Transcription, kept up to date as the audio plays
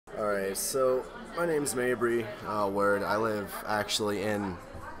Alright, so my name's Mabry Word. I live actually in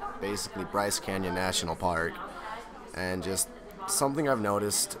basically Bryce Canyon National Park. And just something I've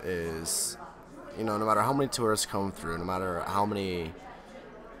noticed is, no matter how many tourists come through, no matter how many,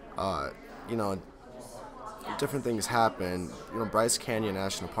 uh, you know, different things happen, Bryce Canyon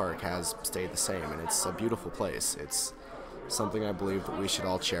National Park has stayed the same, and it's a beautiful place. It's something I believe that we should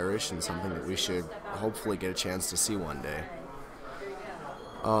all cherish and something that we should hopefully get a chance to see one day.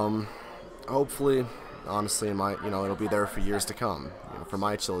 Hopefully, honestly, it'll be there for years to come. For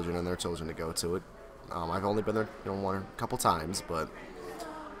my children and their children to go to it. I've only been there, a couple times, but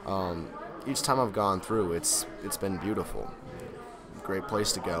each time I've gone through, it's been beautiful. Great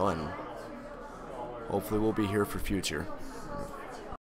place to go, and hopefully we'll be here for future.